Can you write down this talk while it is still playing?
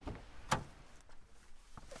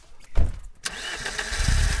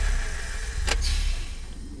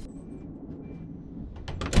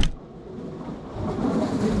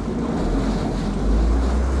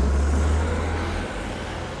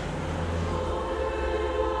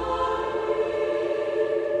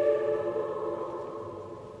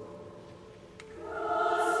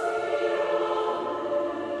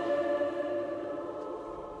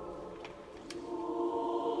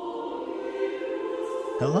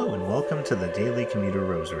Hello and welcome to the Daily Commuter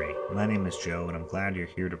Rosary. My name is Joe and I'm glad you're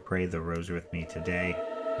here to pray the Rosary with me today.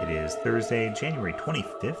 It is Thursday, January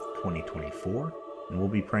 25th, 2024, and we'll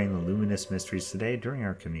be praying the Luminous Mysteries today during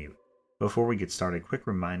our commute. Before we get started, quick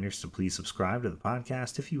reminders to please subscribe to the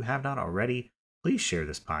podcast. If you have not already, please share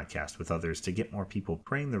this podcast with others to get more people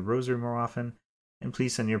praying the Rosary more often, and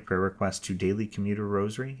please send your prayer requests to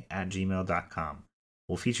dailycommuterrosary@gmail.com.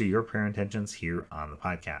 We'll feature your prayer intentions here on the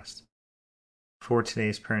podcast. For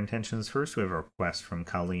today's prayer intentions, first we have a request from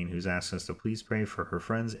Colleen, who's asked us to please pray for her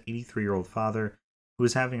friend's 83-year-old father who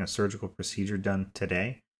is having a surgical procedure done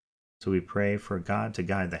today. So we pray for God to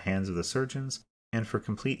guide the hands of the surgeons and for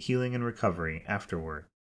complete healing and recovery afterward.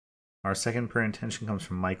 Our second prayer intention comes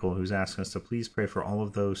from Michael, who's asked us to please pray for all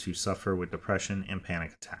of those who suffer with depression and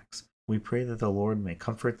panic attacks. We pray that the Lord may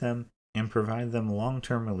comfort them and provide them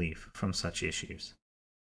long-term relief from such issues.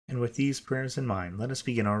 And with these prayers in mind, let us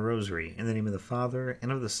begin our rosary. In the name of the Father,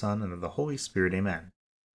 and of the Son, and of the Holy Spirit. Amen.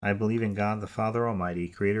 I believe in God, the Father Almighty,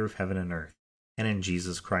 creator of heaven and earth, and in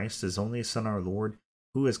Jesus Christ, his only Son, our Lord,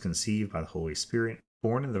 who was conceived by the Holy Spirit,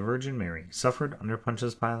 born of the Virgin Mary, suffered under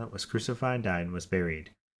Pontius Pilate, was crucified, died, and was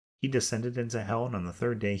buried. He descended into hell, and on the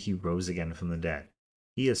third day he rose again from the dead.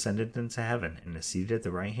 He ascended into heaven, and is seated at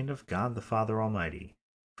the right hand of God, the Father Almighty.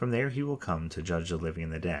 From there he will come to judge the living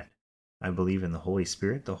and the dead. I believe in the Holy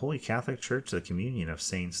Spirit, the Holy Catholic Church, the communion of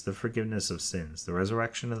saints, the forgiveness of sins, the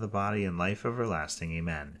resurrection of the body, and life everlasting.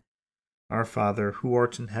 Amen. Our Father, who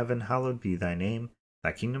art in heaven, hallowed be thy name.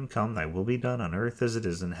 Thy kingdom come, thy will be done on earth as it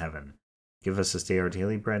is in heaven. Give us this day our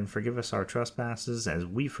daily bread, and forgive us our trespasses, as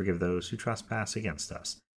we forgive those who trespass against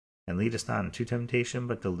us. And lead us not into temptation,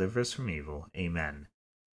 but deliver us from evil. Amen.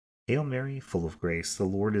 Hail Mary, full of grace, the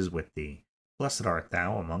Lord is with thee. Blessed art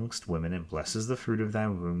thou amongst women, and blessed is the fruit of thy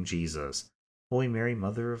womb, Jesus. Holy Mary,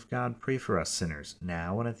 Mother of God, pray for us sinners,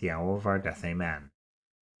 now and at the hour of our death. Amen.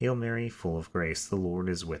 Hail Mary, full of grace, the Lord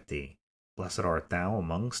is with thee. Blessed art thou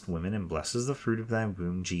amongst women, and blessed is the fruit of thy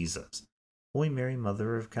womb, Jesus. Holy Mary,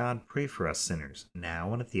 Mother of God, pray for us sinners,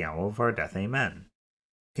 now and at the hour of our death. Amen.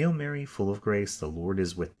 Hail Mary, full of grace, the Lord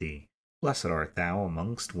is with thee. Blessed art thou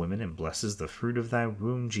amongst women, and blessed is the fruit of thy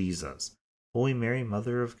womb, Jesus. Holy Mary,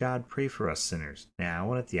 Mother of God, pray for us sinners,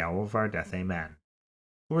 now and at the hour of our death. Amen.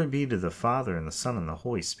 Glory be to the Father, and the Son, and the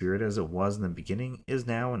Holy Spirit, as it was in the beginning, is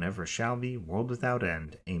now, and ever shall be, world without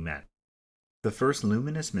end. Amen. The first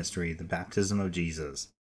luminous mystery, the baptism of Jesus.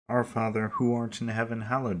 Our Father, who art in heaven,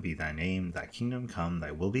 hallowed be thy name. Thy kingdom come,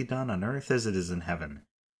 thy will be done on earth as it is in heaven.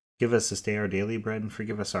 Give us this day our daily bread, and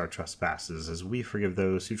forgive us our trespasses, as we forgive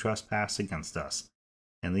those who trespass against us.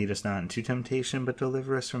 And lead us not into temptation, but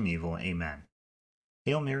deliver us from evil. Amen.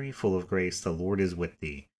 Hail Mary, full of grace, the Lord is with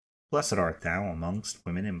thee. Blessed art thou amongst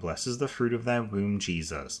women, and blessed is the fruit of thy womb,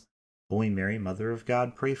 Jesus. Holy Mary, Mother of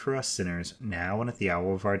God, pray for us sinners, now and at the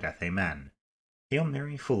hour of our death. Amen. Hail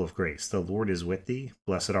Mary, full of grace, the Lord is with thee.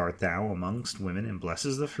 Blessed art thou amongst women, and blessed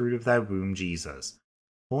is the fruit of thy womb, Jesus.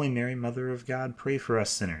 Holy Mary, Mother of God, pray for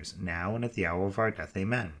us sinners, now and at the hour of our death.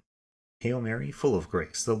 Amen. Hail Mary, full of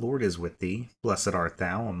grace, the Lord is with thee. Blessed art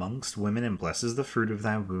thou amongst women, and blessed is the fruit of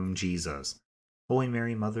thy womb, Jesus. Holy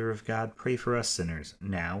Mary, Mother of God, pray for us sinners,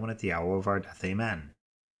 now and at the hour of our death. Amen.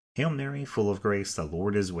 Hail Mary, full of grace, the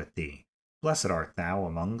Lord is with thee. Blessed art thou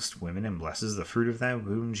amongst women, and blessed is the fruit of thy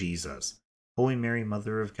womb, Jesus. Holy Mary,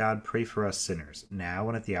 Mother of God, pray for us sinners, now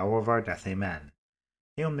and at the hour of our death. Amen.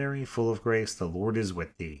 Hail Mary, full of grace, the Lord is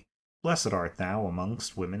with thee. Blessed art thou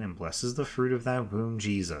amongst women, and blessed is the fruit of thy womb,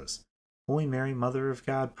 Jesus. Holy Mary, Mother of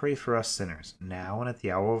God, pray for us sinners, now and at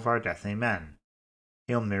the hour of our death. Amen.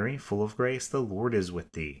 Hail Mary, full of grace, the Lord is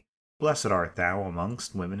with thee. Blessed art thou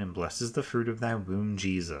amongst women, and blessed is the fruit of thy womb,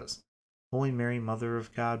 Jesus. Holy Mary, Mother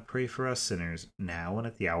of God, pray for us sinners, now and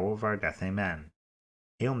at the hour of our death. Amen.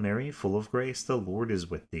 Hail Mary, full of grace, the Lord is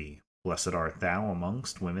with thee. Blessed art thou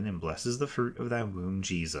amongst women, and blessed is the fruit of thy womb,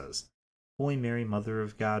 Jesus. Holy Mary, Mother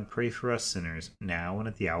of God, pray for us sinners, now and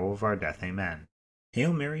at the hour of our death. Amen.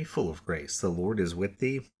 Hail Mary, full of grace, the Lord is with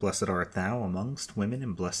thee. Blessed art thou amongst women,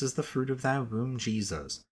 and blessed is the fruit of thy womb,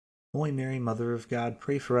 Jesus. Holy Mary, Mother of God,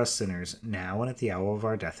 pray for us sinners, now and at the hour of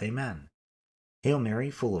our death. Amen. Hail Mary,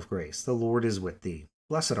 full of grace, the Lord is with thee.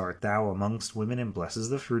 Blessed art thou amongst women, and blessed is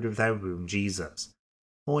the fruit of thy womb, Jesus.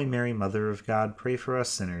 Holy Mary, Mother of God, pray for us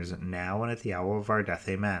sinners, now and at the hour of our death.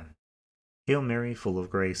 Amen. Hail Mary, full of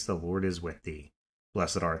grace, the Lord is with thee.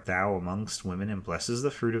 Blessed art thou amongst women, and blessed is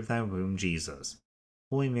the fruit of thy womb, Jesus.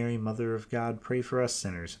 Holy Mary, Mother of God, pray for us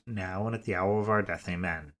sinners, now and at the hour of our death.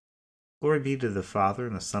 Amen. Glory be to the Father,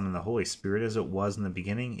 and the Son, and the Holy Spirit, as it was in the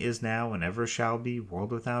beginning, is now, and ever shall be,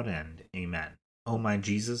 world without end. Amen. O my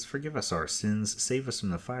Jesus, forgive us our sins, save us from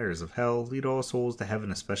the fires of hell, lead all souls to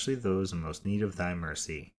heaven, especially those in most need of thy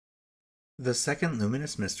mercy. The second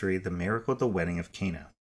luminous mystery, the miracle at the wedding of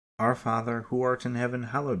Cana. Our Father, who art in heaven,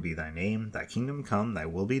 hallowed be thy name. Thy kingdom come, thy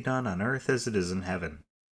will be done, on earth as it is in heaven.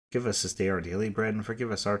 Give us this day our daily bread, and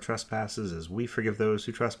forgive us our trespasses, as we forgive those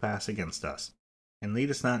who trespass against us. And lead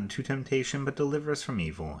us not into temptation, but deliver us from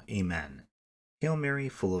evil. Amen. Hail Mary,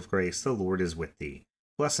 full of grace, the Lord is with thee.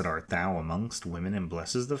 Blessed art thou amongst women, and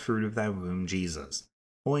blessed is the fruit of thy womb, Jesus.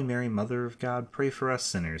 Holy Mary, Mother of God, pray for us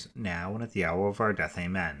sinners, now and at the hour of our death.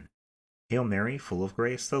 Amen. Hail Mary, full of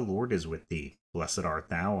grace, the Lord is with thee. Blessed art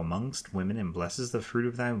thou amongst women, and blessed is the fruit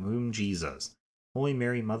of thy womb, Jesus. Holy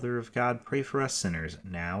Mary, Mother of God, pray for us sinners,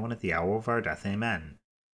 now and at the hour of our death. Amen.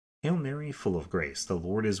 Hail Mary, full of grace, the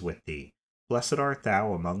Lord is with thee. Blessed art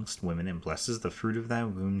thou amongst women, and blessed is the fruit of thy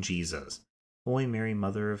womb, Jesus. Holy Mary,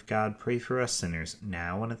 Mother of God, pray for us sinners,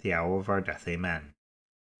 now and at the hour of our death. Amen.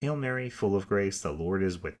 Hail Mary, full of grace, the Lord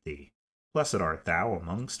is with thee. Blessed art thou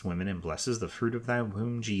amongst women, and blessed is the fruit of thy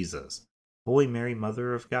womb, Jesus. Holy Mary,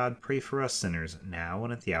 Mother of God, pray for us sinners, now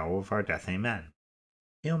and at the hour of our death. Amen.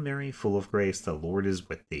 Hail Mary, full of grace, the Lord is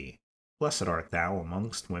with thee. Blessed art thou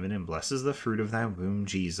amongst women, and blessed is the fruit of thy womb,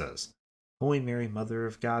 Jesus. Holy Mary, Mother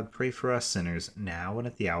of God, pray for us sinners, now and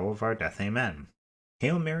at the hour of our death. Amen.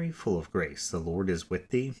 Hail Mary, full of grace, the Lord is with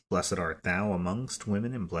thee. Blessed art thou amongst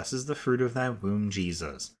women, and blessed is the fruit of thy womb,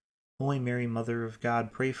 Jesus. Holy Mary, Mother of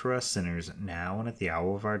God, pray for us sinners, now and at the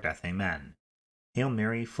hour of our death. Amen. Hail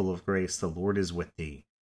Mary, full of grace, the Lord is with thee.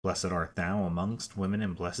 Blessed art thou amongst women,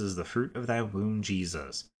 and blessed is the fruit of thy womb,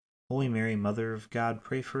 Jesus. Holy Mary, Mother of God,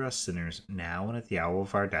 pray for us sinners, now and at the hour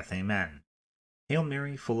of our death. Amen. Hail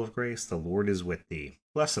Mary, full of grace, the Lord is with thee.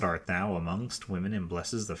 Blessed art thou amongst women, and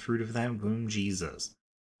blessed is the fruit of thy womb, Jesus.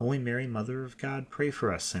 Holy Mary, Mother of God, pray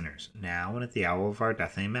for us sinners, now and at the hour of our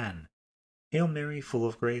death. Amen. Hail Mary, full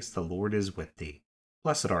of grace, the Lord is with thee.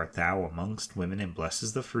 Blessed art thou amongst women, and blessed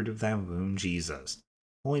is the fruit of thy womb, Jesus.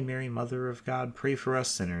 Holy Mary, Mother of God, pray for us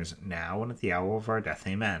sinners, now and at the hour of our death.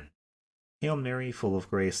 Amen. Hail Mary, full of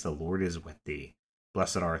grace, the Lord is with thee.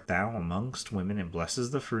 Blessed art thou amongst women, and blessed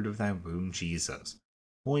is the fruit of thy womb, Jesus.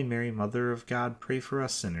 Holy Mary, Mother of God, pray for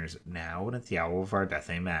us sinners, now and at the hour of our death.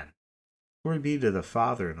 Amen. Glory be to the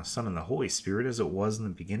Father, and the Son, and the Holy Spirit, as it was in the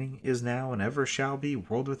beginning, is now, and ever shall be,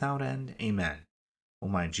 world without end. Amen. O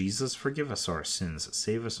my Jesus, forgive us our sins,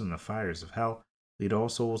 save us from the fires of hell, lead all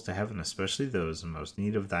souls to heaven, especially those in most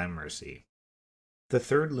need of thy mercy. The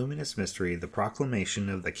third luminous mystery, the proclamation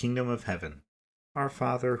of the kingdom of heaven. Our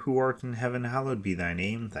Father, who art in heaven, hallowed be thy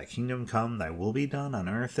name. Thy kingdom come, thy will be done, on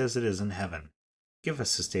earth as it is in heaven. Give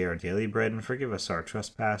us this day our daily bread, and forgive us our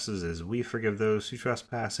trespasses, as we forgive those who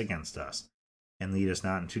trespass against us. And lead us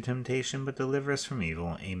not into temptation, but deliver us from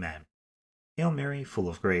evil. Amen. Hail Mary, full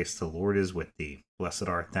of grace, the Lord is with thee. Blessed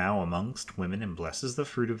art thou amongst women, and blessed is the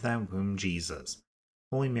fruit of thy womb, Jesus.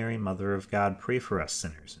 Holy Mary, Mother of God, pray for us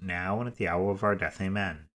sinners, now and at the hour of our death.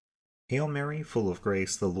 Amen. Hail Mary, full of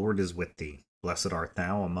grace, the Lord is with thee. Blessed art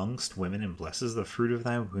thou amongst women, and blessed is the fruit of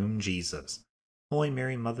thy womb, Jesus. Holy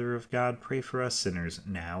Mary, Mother of God, pray for us sinners,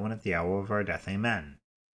 now and at the hour of our death. Amen.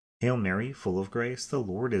 Hail Mary, full of grace, the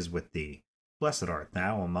Lord is with thee. Blessed art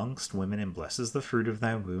thou amongst women, and blessed is the fruit of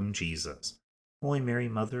thy womb, Jesus. Holy Mary,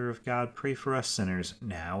 Mother of God, pray for us sinners,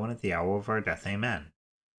 now and at the hour of our death. Amen.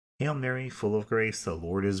 Hail Mary, full of grace, the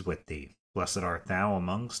Lord is with thee. Blessed art thou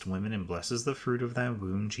amongst women, and blessed is the fruit of thy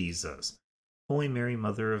womb, Jesus. Holy Mary,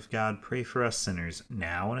 Mother of God, pray for us sinners,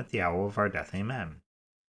 now and at the hour of our death. Amen.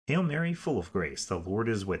 Hail Mary, full of grace, the Lord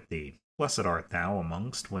is with thee. Blessed art thou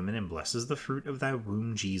amongst women, and blessed is the fruit of thy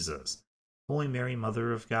womb, Jesus. Holy Mary,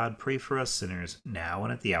 Mother of God, pray for us sinners, now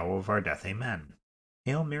and at the hour of our death. Amen.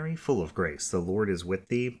 Hail Mary, full of grace, the Lord is with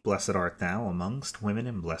thee. Blessed art thou amongst women,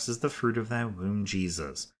 and blessed is the fruit of thy womb,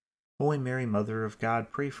 Jesus. Holy Mary, Mother of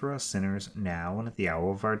God, pray for us sinners, now and at the hour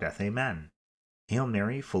of our death. Amen. Hail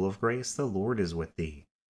Mary, full of grace, the Lord is with thee.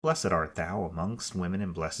 Blessed art thou amongst women,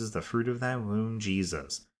 and blessed is the fruit of thy womb,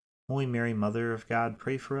 Jesus. Holy Mary, Mother of God,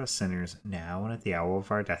 pray for us sinners, now and at the hour of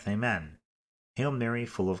our death. Amen. Hail Mary,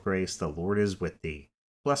 full of grace, the Lord is with thee.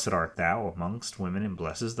 Blessed art thou amongst women, and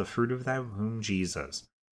blessed is the fruit of thy womb, Jesus.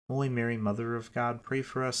 Holy Mary, Mother of God, pray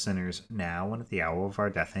for us sinners, now and at the hour of our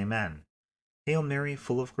death. Amen. Hail Mary,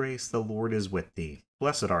 full of grace, the Lord is with thee.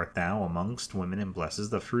 Blessed art thou amongst women, and blessed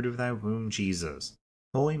is the fruit of thy womb, Jesus.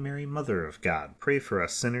 Holy Mary, Mother of God, pray for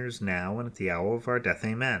us sinners, now and at the hour of our death.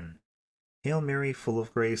 Amen. Hail Mary, full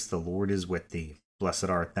of grace, the Lord is with thee. Blessed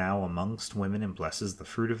art thou amongst women, and blessed is the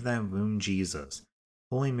fruit of thy womb, Jesus.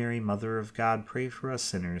 Holy Mary, Mother of God, pray for us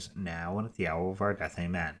sinners, now and at the hour of our death.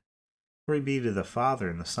 Amen. Glory be to the Father,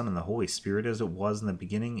 and the Son, and the Holy Spirit, as it was in the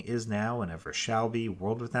beginning, is now, and ever shall be,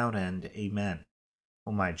 world without end. Amen.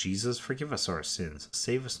 O my Jesus, forgive us our sins,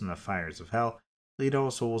 save us from the fires of hell, lead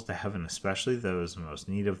all souls to heaven, especially those in most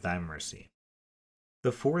need of thy mercy.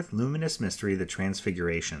 The fourth luminous mystery, the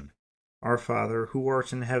Transfiguration. Our Father, who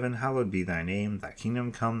art in heaven, hallowed be thy name. Thy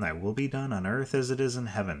kingdom come, thy will be done on earth as it is in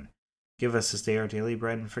heaven. Give us this day our daily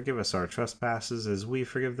bread, and forgive us our trespasses, as we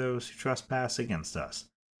forgive those who trespass against us.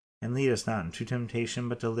 And lead us not into temptation,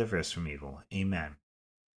 but deliver us from evil. Amen.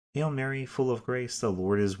 Hail Mary, full of grace, the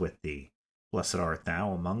Lord is with thee. Blessed art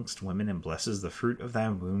thou amongst women, and blessed is the fruit of thy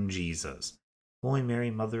womb, Jesus. Holy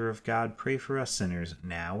Mary, Mother of God, pray for us sinners,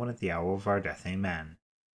 now and at the hour of our death. Amen.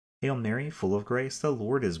 Hail Mary, full of grace, the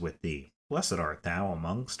Lord is with thee. Blessed art thou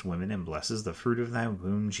amongst women, and blessed is the fruit of thy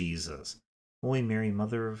womb, Jesus. Holy Mary,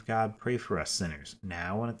 Mother of God, pray for us sinners,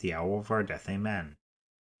 now and at the hour of our death. Amen.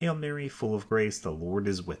 Hail Mary, full of grace, the Lord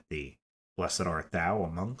is with thee. Blessed art thou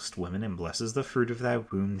amongst women, and blessed is the fruit of thy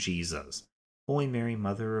womb, Jesus. Holy Mary,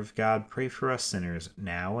 Mother of God, pray for us sinners,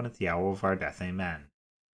 now and at the hour of our death. Amen.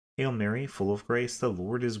 Hail Mary, full of grace, the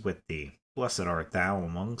Lord is with thee. Blessed art thou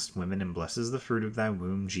amongst women, and blessed is the fruit of thy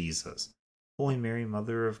womb, Jesus. Holy Mary,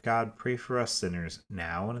 Mother of God, pray for us sinners,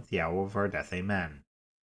 now and at the hour of our death. Amen.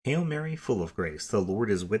 Hail Mary, full of grace, the Lord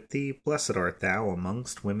is with thee. Blessed art thou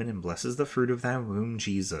amongst women, and blessed is the fruit of thy womb,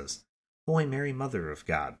 Jesus. Holy Mary, Mother of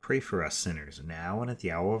God, pray for us sinners, now and at the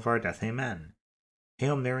hour of our death. Amen.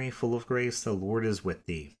 Hail Mary, full of grace, the Lord is with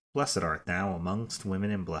thee. Blessed art thou amongst women,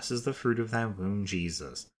 and blessed is the fruit of thy womb,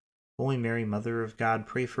 Jesus. Holy Mary, Mother of God,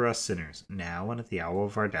 pray for us sinners, now and at the hour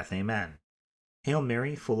of our death. Amen. Hail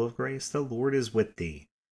Mary, full of grace, the Lord is with thee.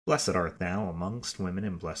 Blessed art thou amongst women,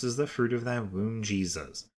 and blessed is the fruit of thy womb,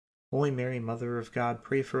 Jesus. Holy Mary, Mother of God,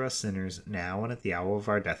 pray for us sinners, now and at the hour of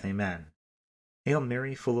our death. Amen. Hail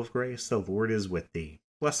Mary, full of grace, the Lord is with thee.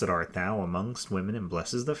 Blessed art thou amongst women, and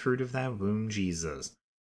blessed is the fruit of thy womb, Jesus.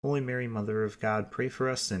 Holy Mary, Mother of God, pray for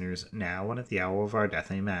us sinners, now and at the hour of our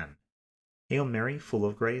death. Amen. Hail Mary, full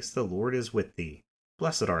of grace, the Lord is with thee.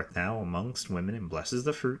 Blessed art thou amongst women, and blessed is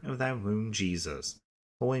the fruit of thy womb, Jesus.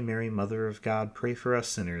 Holy Mary, Mother of God, pray for us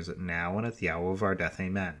sinners, now and at the hour of our death.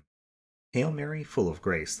 Amen. Hail Mary, full of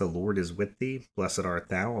grace, the Lord is with thee. Blessed art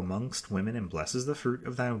thou amongst women, and blessed is the fruit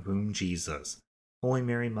of thy womb, Jesus. Holy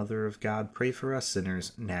Mary, Mother of God, pray for us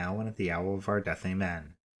sinners, now and at the hour of our death.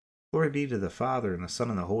 Amen. Glory be to the Father, and the Son,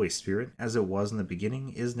 and the Holy Spirit, as it was in the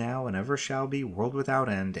beginning, is now, and ever shall be, world without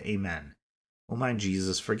end. Amen. O my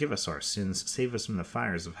Jesus, forgive us our sins, save us from the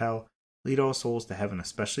fires of hell, lead all souls to heaven,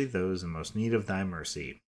 especially those in most need of thy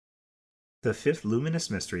mercy. The fifth luminous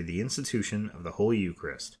mystery, the institution of the Holy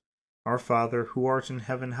Eucharist. Our Father, who art in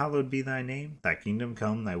heaven, hallowed be thy name. Thy kingdom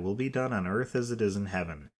come, thy will be done on earth as it is in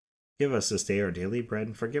heaven. Give us this day our daily bread,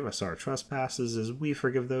 and forgive us our trespasses, as we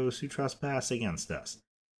forgive those who trespass against us.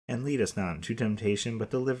 And lead us not into temptation, but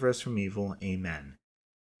deliver us from evil. Amen.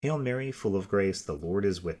 Hail Mary, full of grace, the Lord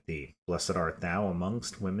is with thee. Blessed art thou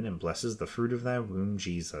amongst women, and blessed is the fruit of thy womb,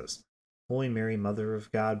 Jesus. Holy Mary, Mother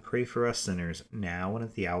of God, pray for us sinners, now and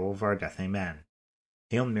at the hour of our death. Amen.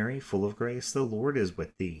 Hail Mary, full of grace, the Lord is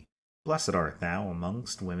with thee. Blessed art thou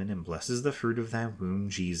amongst women, and blessed is the fruit of thy womb,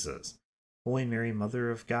 Jesus. Holy Mary, Mother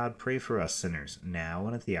of God, pray for us sinners, now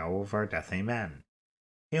and at the hour of our death. Amen.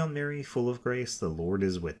 Hail Mary, full of grace, the Lord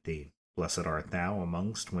is with thee. Blessed art thou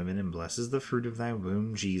amongst women, and blessed is the fruit of thy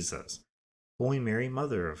womb, Jesus. Holy Mary,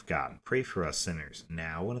 Mother of God, pray for us sinners,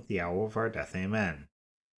 now and at the hour of our death. Amen.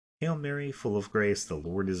 Hail Mary, full of grace, the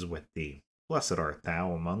Lord is with thee. Blessed art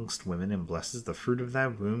thou amongst women, and blessed is the fruit of thy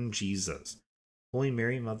womb, Jesus. Holy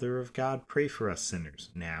Mary, Mother of God, pray for us sinners,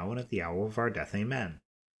 now and at the hour of our death. Amen.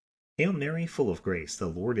 Hail Mary, full of grace, the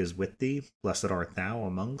Lord is with thee. Blessed art thou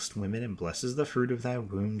amongst women, and blessed is the fruit of thy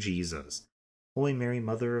womb, Jesus. Holy Mary,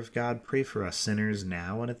 Mother of God, pray for us sinners,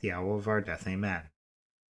 now and at the hour of our death. Amen.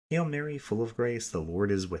 Hail Mary, full of grace, the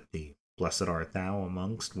Lord is with thee. Blessed art thou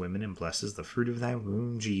amongst women, and blessed is the fruit of thy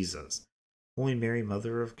womb, Jesus. Holy Mary,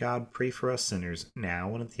 Mother of God, pray for us sinners,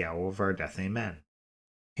 now and at the hour of our death. Amen.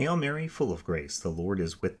 Hail Mary, full of grace, the Lord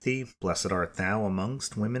is with thee. Blessed art thou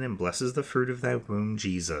amongst women, and blessed is the fruit of thy womb,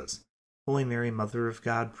 Jesus. Holy Mary, Mother of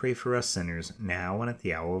God, pray for us sinners, now and at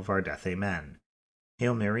the hour of our death. Amen.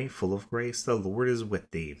 Hail Mary, full of grace, the Lord is with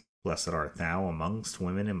thee. Blessed art thou amongst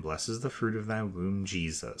women, and blessed is the fruit of thy womb,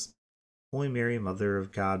 Jesus. Holy Mary, Mother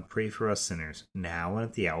of God, pray for us sinners, now and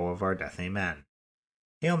at the hour of our death. Amen.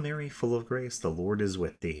 Hail Mary, full of grace, the Lord is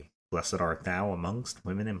with thee. Blessed art thou amongst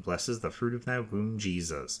women, and blessed is the fruit of thy womb,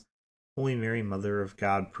 Jesus. Holy Mary, Mother of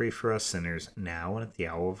God, pray for us sinners, now and at the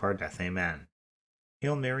hour of our death. Amen.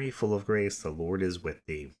 Hail Mary, full of grace, the Lord is with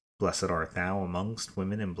thee. Blessed art thou amongst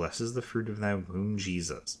women, and blessed is the fruit of thy womb,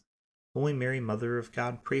 Jesus. Holy Mary, Mother of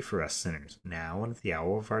God, pray for us sinners, now and at the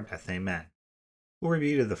hour of our death. Amen. Glory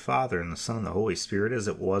be to the Father, and the Son, and the Holy Spirit, as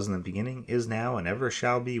it was in the beginning, is now, and ever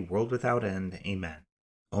shall be, world without end. Amen.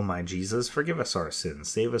 O my Jesus, forgive us our sins,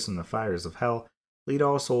 save us from the fires of hell, lead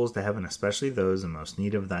all souls to heaven, especially those in most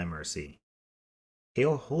need of thy mercy.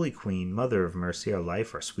 Hail, Holy Queen, Mother of mercy, our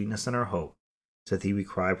life, our sweetness, and our hope. To thee we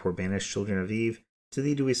cry, poor banished children of Eve. To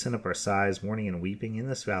thee do we send up our sighs, mourning and weeping in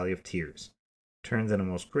this valley of tears. Turn then, O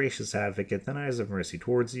most gracious Advocate, thine eyes of mercy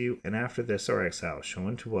towards you, and after this our exile, show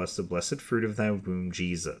unto us the blessed fruit of thy womb,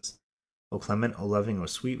 Jesus. O clement, O loving, O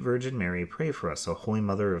sweet Virgin Mary, pray for us, O Holy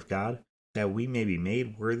Mother of God, that we may be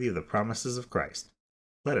made worthy of the promises of Christ.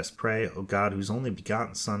 Let us pray, O God, whose only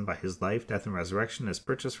begotten Son, by his life, death, and resurrection, has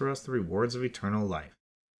purchased for us the rewards of eternal life.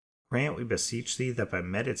 Grant, we beseech thee, that by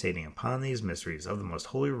meditating upon these mysteries of the most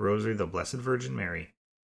holy Rosary of the Blessed Virgin Mary,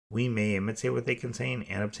 we may imitate what they contain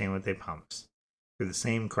and obtain what they promise. Through the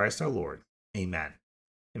same Christ our Lord. Amen.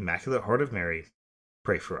 Immaculate Heart of Mary,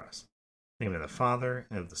 pray for us. In the name of the Father,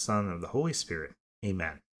 and of the Son, and of the Holy Spirit.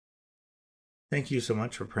 Amen. Thank you so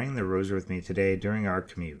much for praying the Rosary with me today during our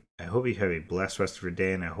commute. I hope you have a blessed rest of your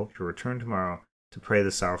day, and I hope you return tomorrow to pray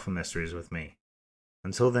the sorrowful mysteries with me.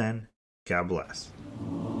 Until then, God bless.